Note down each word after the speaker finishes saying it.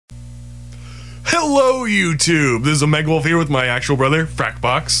Hello, YouTube. This is Omegawolf here with my actual brother,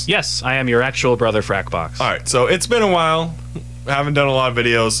 Frakbox. Yes, I am your actual brother, Frakbox. All right, so it's been a while. I haven't done a lot of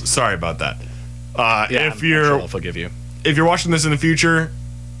videos. Sorry about that. Yeah, I'll forgive you. If you're watching this in the future,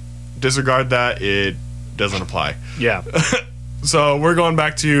 disregard that. It doesn't apply. Yeah. So we're going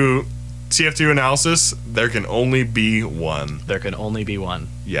back to TF2 analysis. There can only be one. There can only be one.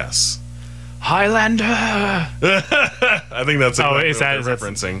 Yes. Highlander. I think that's what they're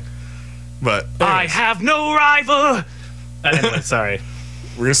referencing. But anyways, I have no rival. Anyway, sorry.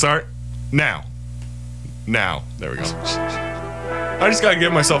 We're gonna start now. Now, there we go. I just gotta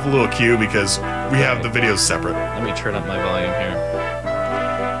give myself a little cue because we have the videos separate. Let me turn up my volume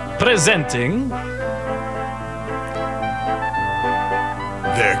here. Presenting.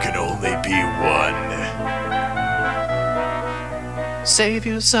 There can only be one.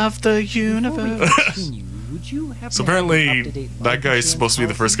 Saviors of the universe. So apparently, that guy's supposed to be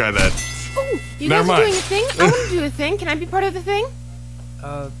the first guy that. Oh, you guys are doing a thing? I want to do a thing. Can I be part of the thing?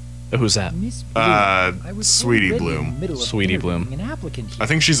 Who's that? Sweetie Bloom. Sweetie Bloom. I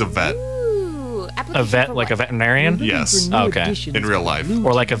think she's a vet. Ooh, A vet, like a veterinarian? Yes. Oh, okay. In real life.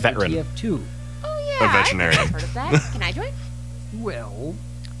 Or like a veteran. Oh yeah, A veterinarian. I've heard of that. Can I join? Well,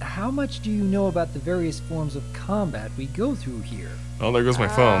 how much do you know about the various forms of combat we go through here? Oh, there goes my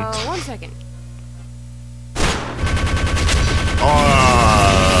phone. 1 second.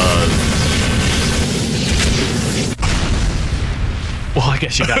 Well, I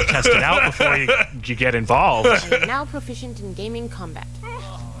guess you gotta test it out before you get involved. I am now proficient in gaming combat.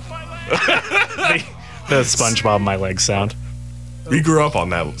 The SpongeBob my legs sound. We grew up on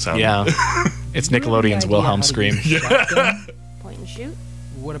that sound. Yeah. It's Nickelodeon's Wilhelm scream. Yeah. Point and shoot.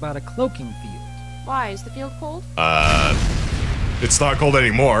 What about a cloaking field? Why, is the field cold? It's not cold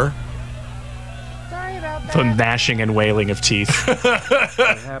anymore. Sorry about that. The gnashing and wailing of teeth.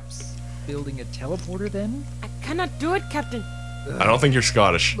 Perhaps building a teleporter then? I cannot do it, Captain. I don't think you're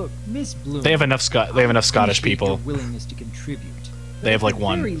Scottish. Look, Miss Bloom. They have enough Scottish people. Your willingness to contribute. They have like At the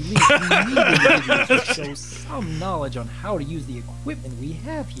one. very least, we need individuals to show some knowledge on how to use the equipment we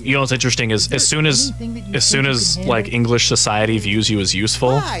have here. You know what's interesting is as soon as like English society views you as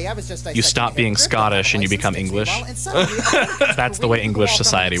useful, you stop being Scottish and you become English. That's the way English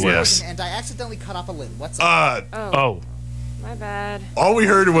society works. Yes. And I accidentally cut off a limb. What's up? Oh. My bad. All we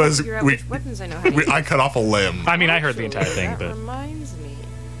heard was Which weapons I know how to use. I cut off a limb. I mean, I heard the entire thing, That but reminds me.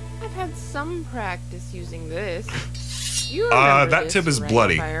 I've had some practice using this. You remember that this, tip is right,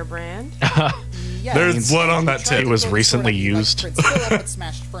 bloody. Firebrand? Yeah, There's blood on that tip. It was recently used. Fill up with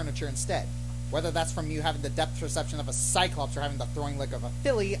smashed furniture instead. Whether that's from you having the depth perception of a cyclops or having the throwing leg of a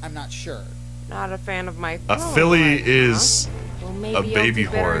filly, I'm not sure. Not a fan of my A throwing filly leg, is Well, maybe a I'll baby do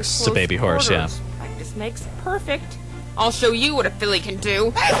better at horse. It's a baby horse, yeah. quarters. Practice makes perfect. I'll show you what a filly can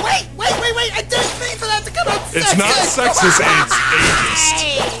do. Hey, wait! I didn't mean for that to come out It's not sexist, it's ageist.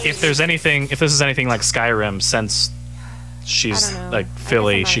 Hey. if this is anything like Skyrim, since she's I don't know. like I guess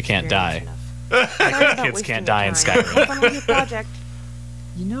Philly, I'm not she can't die. experienced enough. Sorry about Kids wasting can't your die in time. Skyrim. Have fun with your project.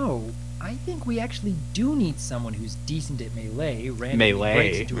 You know, I think we actually do need someone who's decent at melee. Melee?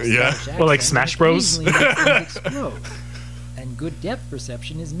 Breaks into a Yeah. Scottish Well, like accent Smash and Bros? occasionally makes things explode. And good depth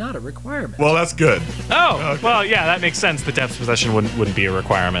perception is not a requirement. Well, that's good. Oh, Okay. well, yeah, that makes sense. The depth possession wouldn't be a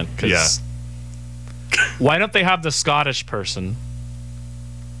requirement. 'Cause Yeah. Why don't they have the Scottish person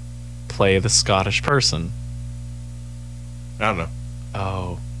play the Scottish person? I don't know.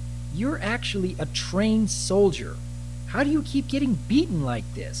 Oh. You're actually a trained soldier. How do you keep getting beaten like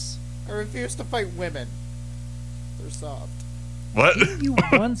this? I refuse to fight women. They're soft. What? Didn't you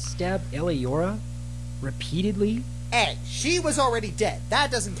once stab Eliora? Repeatedly? Hey, she was already dead. That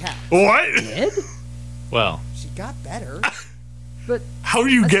doesn't count. What? Dead? Well, She got better. But How do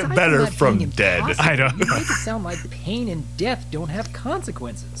you get aside better that from being dead? impossible, I don't You know. make it sound like pain and death don't have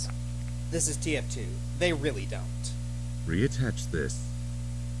consequences. This is TF2. They really don't. Reattach this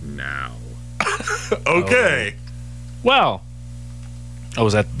now. Okay. well. Oh,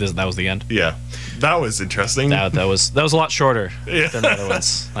 that was the end? Yeah. That was interesting. That was a lot shorter Yeah. than the other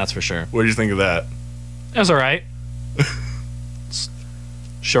ones. That's for sure. What do you think of that? It was all right. It's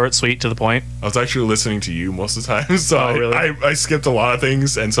short, sweet, to the point. I was actually listening to you most of the time, so Oh, really? I skipped a lot of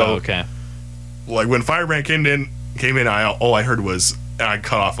things, and so Oh, okay. like when Firebrand came in, all I heard was I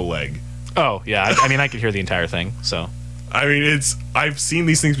cut off a leg. Oh, yeah. I mean, I could hear the entire thing, so. I mean, I've seen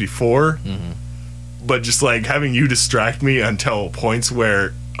these things before, but just like having you distract me until points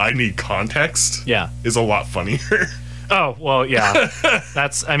where I need context, Yeah. is a lot funnier. Oh, well, yeah.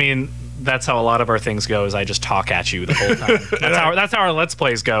 That's how a lot of our things go. Is I just talk at you the whole time. That's how our Let's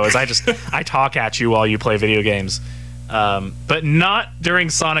Plays go. Is I talk at you while you play video games, but not during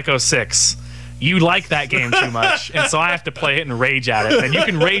Sonic 06. you like that game too much, and so I have to play it and rage at it. And you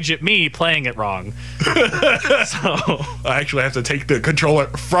can rage at me playing it wrong. So I actually have to take the controller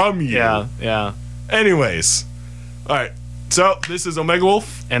from you. Yeah. Anyways, all right. So this is Omega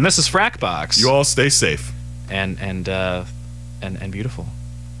Wolf, and this is Frakbox. You all stay safe and beautiful.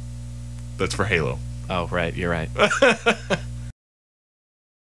 That's for Halo. Oh, right. You're right.